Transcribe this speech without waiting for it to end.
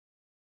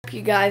up,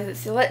 you guys?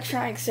 It's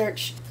Electronic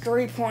Search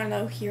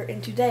 3.0 here,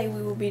 and today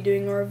we will be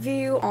doing a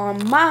review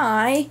on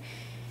my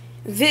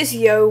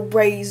ViZiO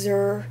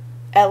Razer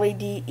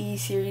LED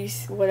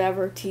E-Series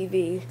whatever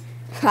TV.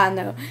 I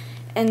know.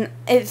 And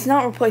it's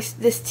not replaced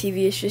this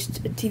TV, it's just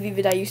a TV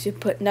that I used to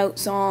put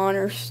notes on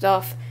or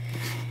stuff.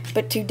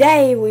 But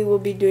today we will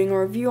be doing a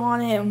review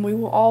on it, and we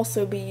will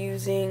also be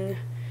using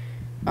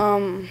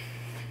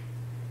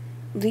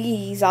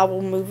these. I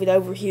will move it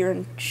over here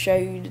and show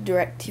you the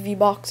direct TV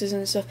boxes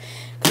and stuff,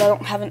 because I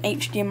don't have an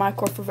HDMI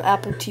cord for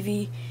Apple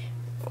TV.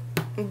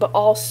 But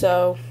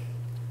also,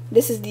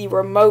 this is the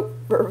remote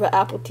for the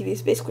Apple TV.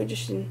 It's basically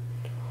just an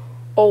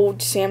old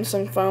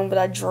Samsung phone that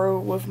I drew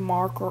with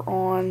marker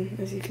on,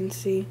 as you can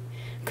see.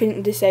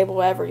 Couldn't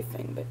disable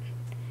everything, but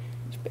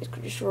it's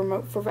basically just a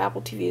remote for the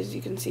Apple TV. As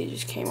you can see, it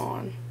just came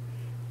on.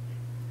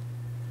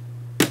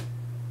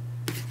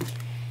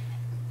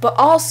 But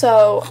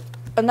also,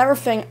 another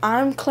thing,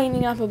 I'm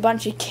cleaning up a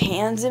bunch of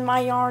cans in my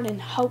yard,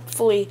 and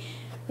hopefully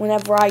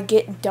whenever I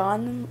get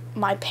done,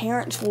 my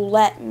parents will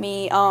let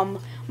me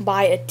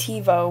buy a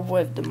TiVo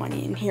with the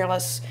money. And here,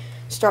 let's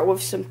start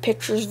with some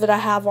pictures that I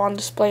have on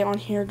display on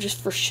here just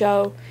for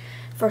show.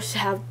 First, I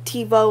have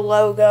TiVo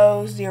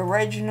logos, the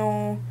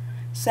original,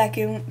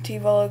 second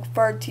TiVo logo,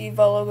 third TiVo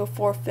logo,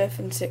 fourth, fifth,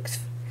 and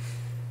sixth.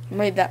 I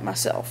made that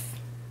myself.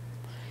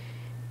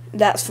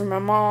 That's for my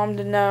mom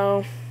to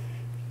know.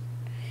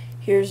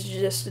 Here's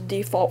just the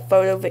default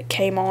photo that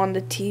came on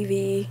the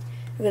TV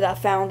that I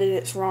found in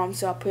its ROM,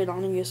 so I put it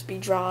on a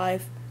USB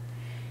drive.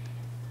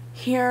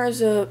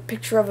 Here's a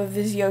picture of a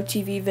ViZiO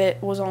TV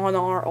that was on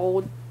our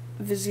old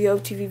ViZiO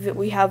TV that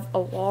we have a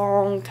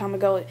long time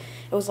ago. It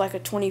was like a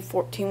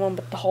 2014 one,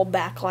 but the whole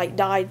backlight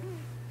died.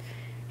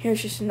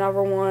 Here's just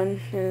another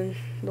one, and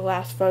the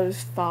last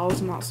photo's file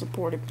is not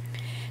supported.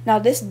 Now,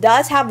 this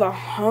does have a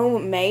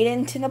homemade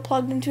antenna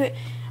plugged into it.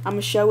 I'm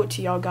going to show it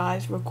to y'all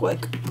guys real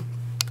quick.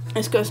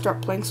 It's going to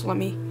start playing, so let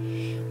me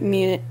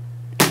mute it.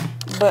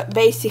 But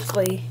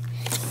basically,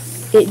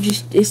 it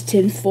just is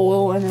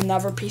tinfoil and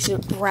another piece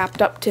of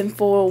wrapped up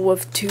tinfoil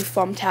with two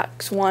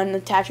thumbtacks, one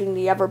attaching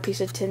the other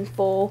piece of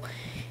tinfoil,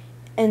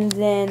 and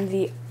then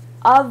the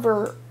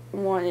other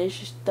one is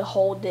just to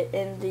hold it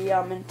in the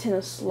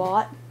antenna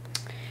slot.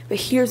 But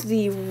here's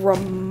the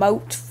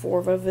remote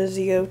for the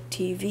ViZiO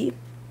TV.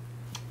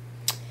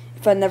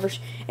 And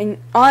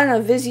on a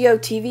ViZiO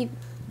TV,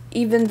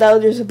 even though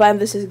there's a button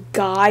that says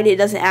guide, it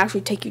doesn't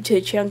actually take you to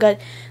the channel guide.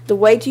 The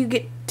way to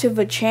get to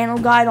the channel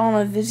guide on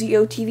a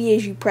ViZiO TV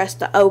is you press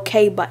the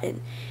OK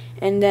button.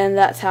 And then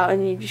that's how,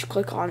 and you just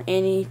click on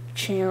any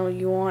channel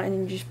you want,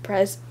 and you just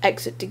press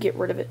exit to get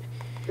rid of it.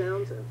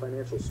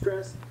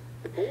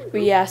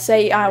 But yeah,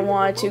 say I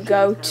wanted to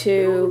go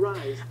to,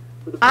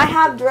 I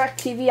have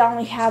DirecTV, I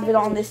only have it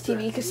on this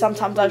TV because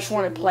sometimes I just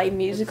want to play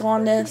music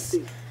on this.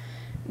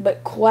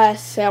 But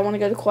Quest, say I want to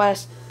go to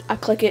Quest, I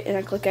click it and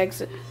I click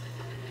exit.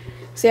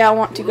 Say I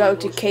want to go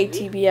to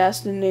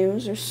KTBS, the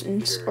news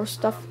or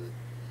stuff,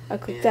 I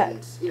click that.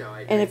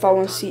 And if I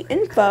want to see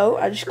info,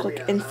 I just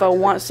click info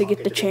once to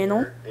get the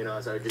channel,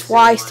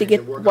 twice to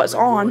get what's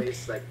on,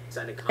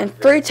 and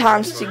 3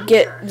 times to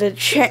get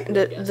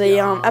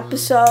the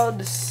episode,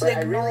 the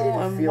signal,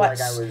 and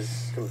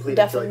what's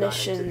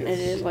definition it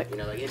is, like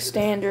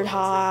standard,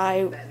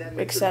 high,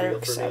 etc.,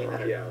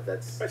 etc.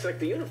 That's like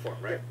the uniform,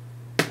 right?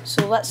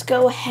 So let's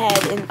go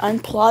ahead and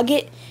unplug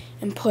it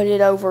and put it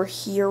over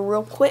here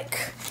real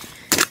quick.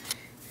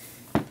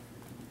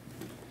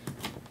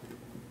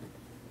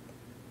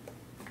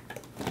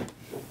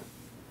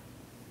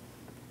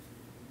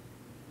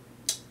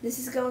 This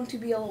is going to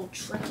be a little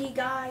tricky,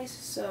 guys,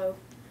 so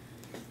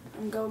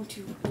I'm going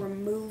to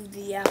remove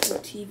the Apple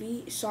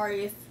TV.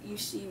 Sorry if you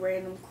see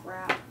random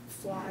crap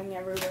flying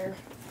everywhere.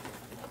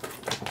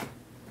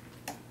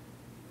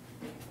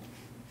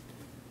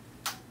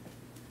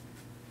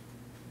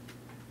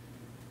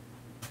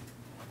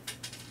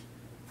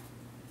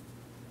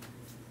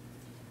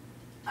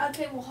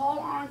 Okay, well, hold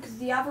on, because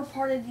the other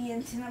part of the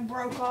antenna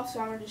broke off,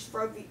 so I'm going to just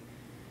throw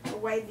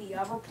away the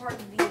other part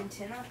of the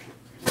antenna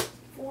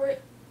for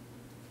it.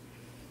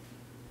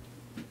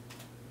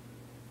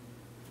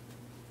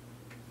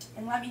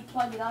 And let me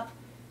plug it up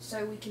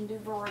so we can do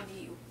the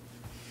review.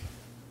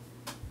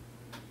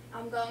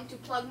 I'm going to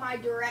plug my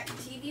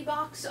DirecTV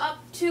box up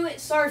to it.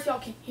 Sorry if y'all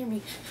can't hear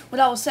me. What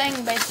I was saying,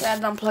 basically, I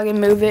had to unplug and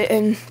move it,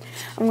 and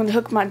I'm going to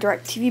hook my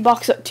DirecTV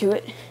box up to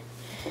it.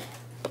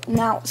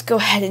 Now let's go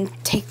ahead and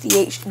take the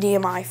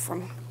HDMI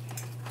from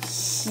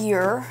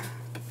here,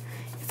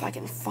 if I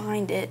can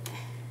find it,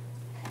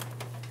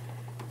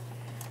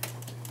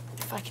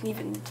 if I can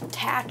even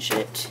detach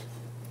it.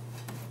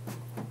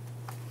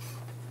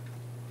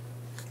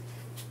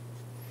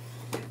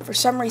 For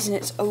some reason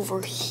it's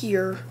over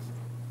here.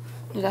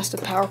 That's the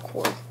power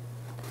cord.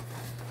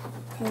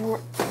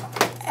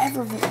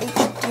 Wherever the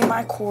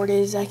HDMI cord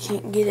is, I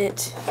can't get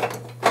it.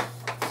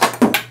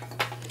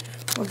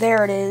 Well,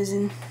 there it is,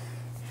 and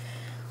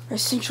we're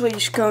essentially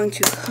just going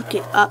to hook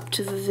it up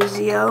to the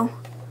ViZiO.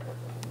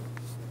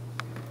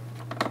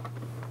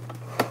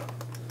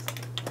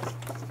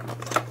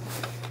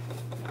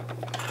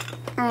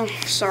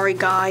 Sorry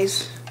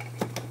guys.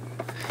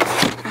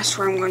 I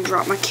swear I'm going to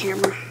drop my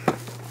camera.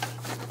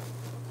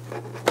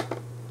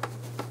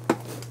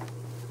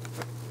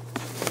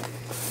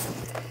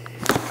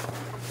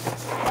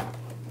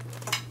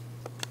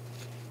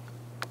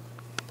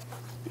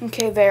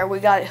 Okay, there, we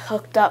got it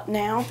hooked up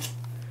now.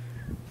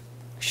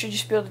 Should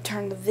just be able to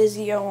turn the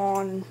ViZiO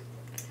on,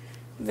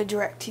 the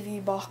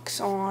DirecTV box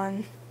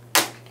on.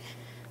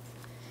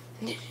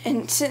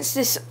 And since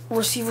this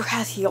receiver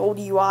has the old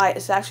UI,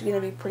 it's actually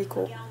going to be pretty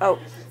cool. Oh,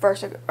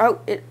 first,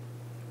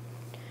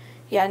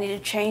 yeah, I need to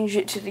change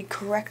it to the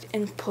correct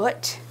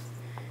input,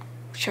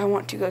 which I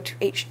want to go to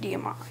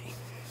HDMI.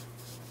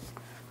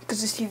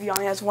 Because this TV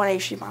only has one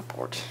HDMI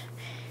port.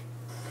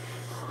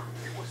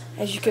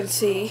 As you can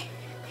see,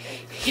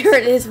 here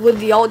it is with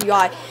the old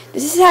UI.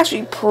 This is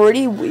actually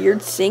pretty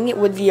weird seeing it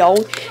with the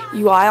old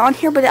UI on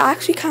here, but I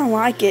actually kind of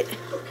like it.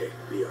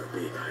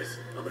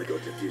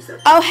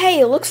 Oh, hey,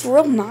 it looks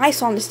real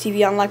nice on this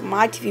TV, unlike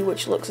my TV,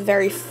 which looks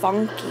very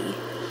funky.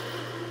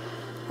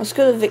 Let's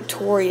go to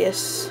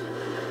Victorious.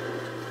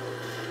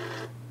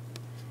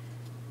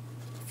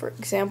 For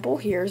example,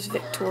 here's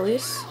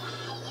Victorious.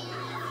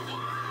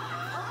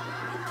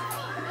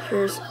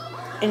 Here's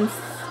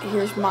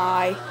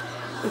my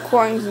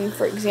recordings, and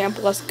for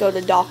example, let's go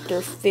to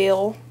Dr.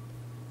 Phil.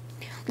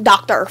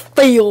 Dr.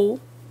 Phil.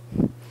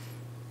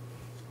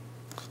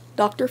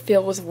 Dr.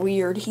 Phil is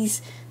weird.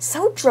 He's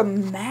so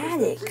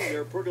dramatic.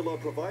 Pergola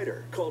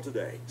provider. Call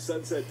today.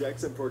 Sunset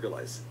Decks and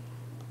Pergolas.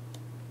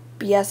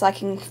 But yes, I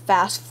can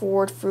fast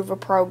forward through the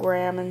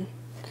program, and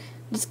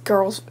this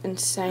girl's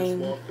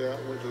insane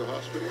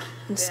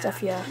and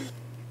stuff. Yeah,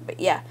 but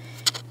yeah,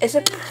 it's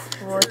a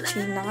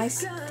pretty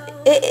nice.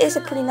 It is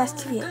a pretty nice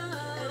TV.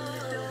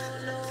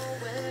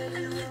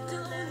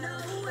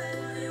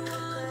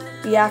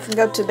 Yeah, I can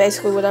go to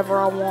basically whatever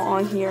I want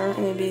on here, and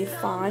it'd be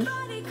fine.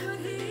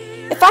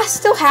 If I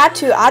still had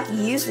to, I'd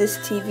use this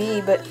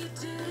TV, but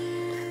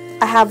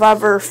I have a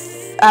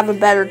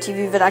better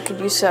TV that I could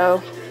use,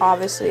 so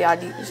obviously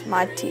I'd use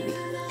my TV.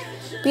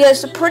 But yeah,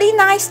 it's a pretty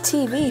nice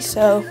TV,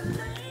 so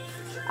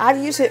I'd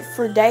use it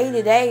for day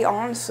to day,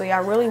 honestly, I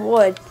really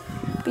would.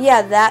 But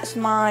yeah, that's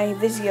my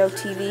ViZiO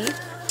TV.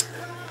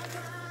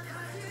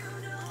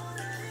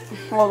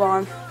 Hold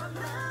on.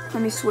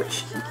 Let me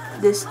switch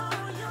this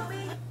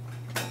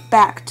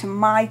back to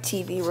my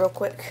TV real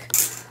quick.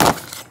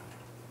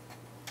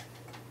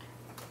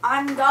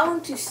 I'm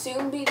going to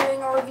soon be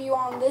doing a review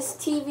on this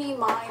TV,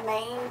 my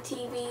main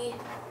TV,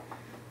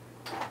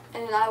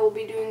 and I will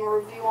be doing a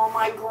review on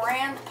my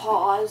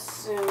grandpa's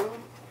soon,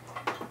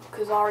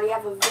 because I already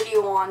have a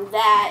video on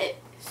that.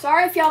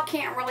 Sorry if y'all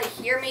can't really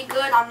hear me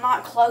good. I'm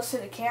not close to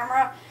the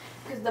camera,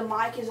 because the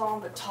mic is on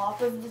the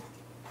top of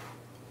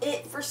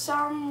it for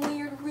some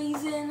weird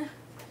reason.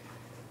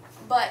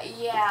 But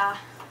yeah,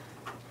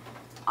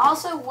 I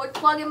also would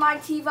plug in my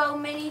TiVo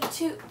Mini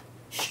to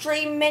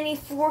stream mini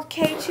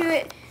 4K to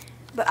it,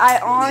 but I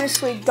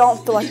honestly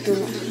don't feel like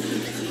doing it.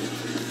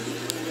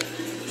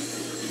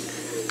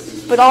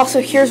 But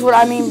also, here's what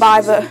I mean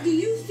by the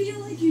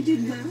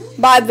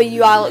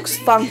UI looks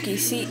funky.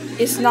 See,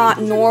 it's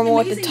not normal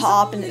at the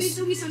top, and it's.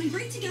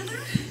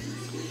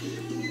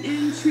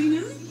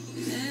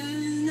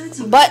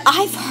 But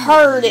I've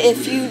heard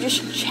if you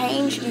just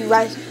change the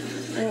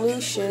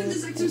resolution,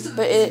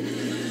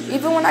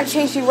 even when I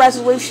change the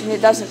resolution, it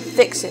doesn't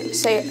fix it.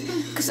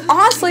 Because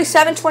honestly,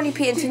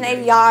 720p and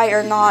 1080i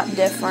are not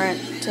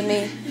different to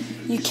me.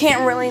 You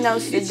can't really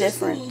notice the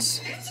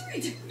difference.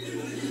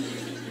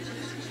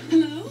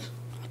 Hello?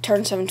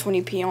 Turn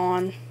 720p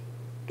on.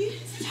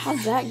 How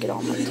did that get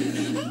on my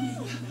TV?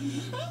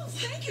 Oh,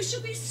 thank you.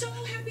 She'll be so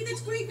happy.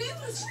 That's great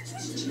news.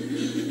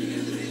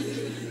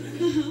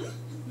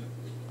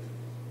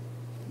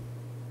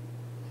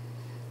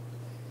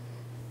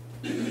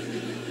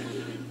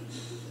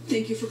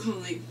 Thank you for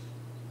calling.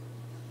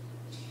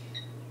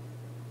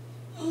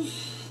 Oh.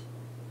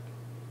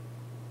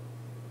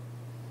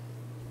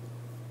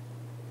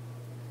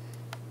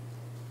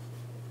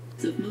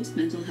 Of most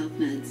mental health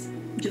meds.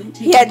 Don't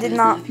take Yeah, I did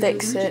not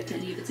fix it.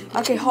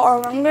 Okay,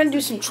 hold on. I'm going to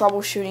do some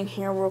troubleshooting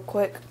here real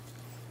quick.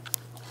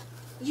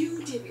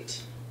 You did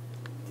it.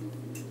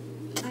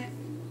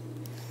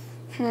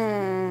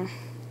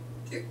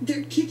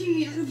 They're kicking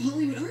me out of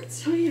Hollywood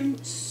Arts? I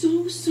am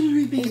so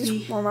sorry, baby. Is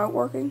this remote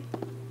working?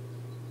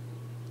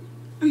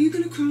 Are you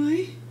gonna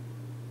cry?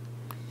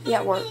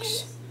 Yeah, it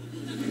works.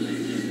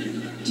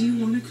 Do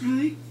you want to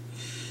cry?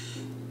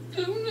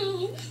 Oh,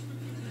 no.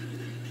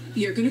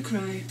 You're gonna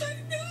cry. I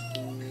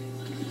know.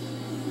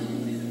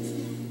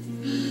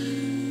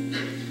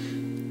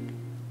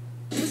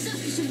 What's up?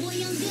 It's your boy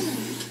Young Dylan.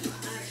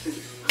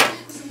 Back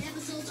with some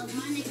episodes of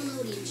my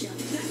Nickelodeon show.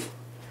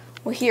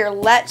 Well, here,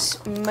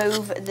 let's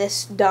move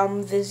this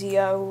dumb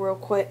ViZiO real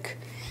quick.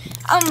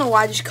 I don't know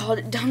why I just called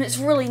it dumb. It's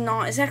really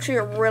not. It's actually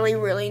a really,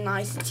 really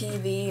nice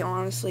TV,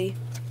 honestly.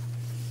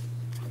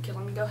 Okay,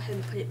 let me go ahead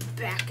and put it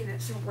back in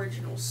its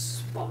original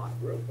spot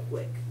real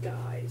quick,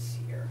 guys,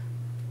 here.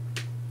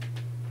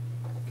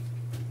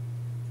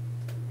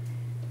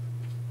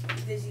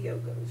 ViZiO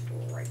goes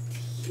right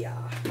here.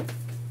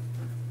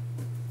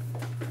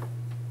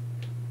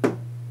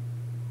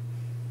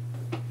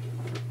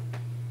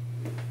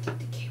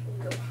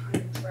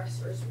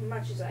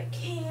 much as I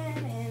can,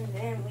 and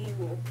then we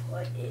will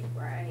put it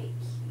right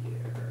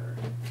here.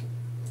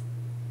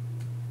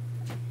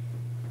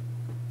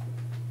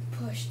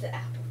 Push the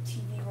Apple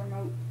TV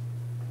remote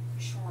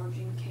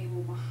charging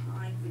cable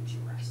behind the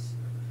dresser.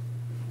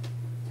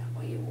 That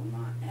way it will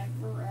not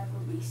ever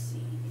be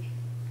seen.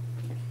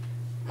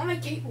 My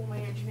cable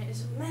management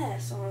is a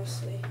mess,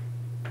 honestly.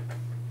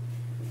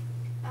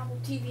 Apple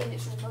TV and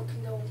its remote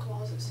can go in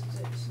closets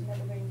since it's never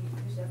going to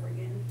be used ever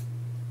again.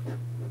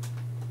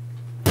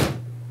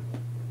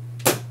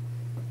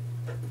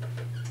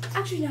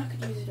 Actually, now I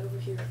could use it over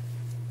here.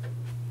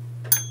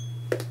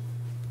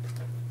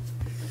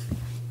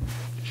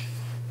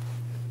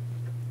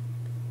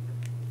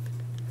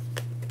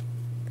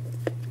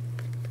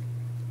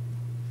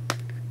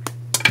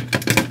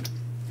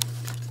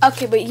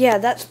 Okay, but yeah,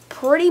 that's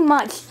pretty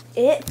much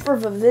it for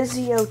the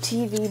ViZiO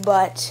TV,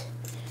 but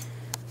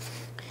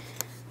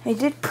I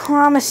did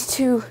promise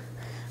to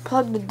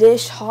plug the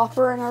dish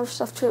hopper and other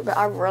stuff to it, but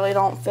I really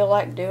don't feel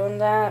like doing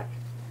that.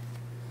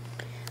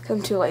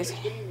 I'm too lazy.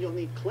 You'll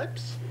need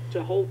clips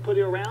to put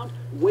it around,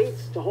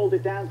 weights to hold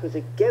it down because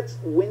it gets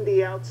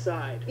windy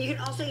outside. You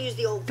can also use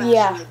the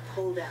old-fashioned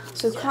pull down.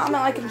 So comment,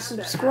 like, and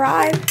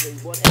subscribe.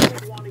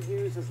 Whatever you want to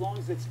use, as long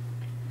as it's.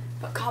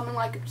 But comment,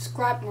 like, and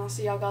subscribe, and I'll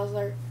see y'all guys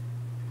later.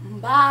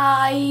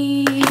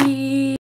 Bye.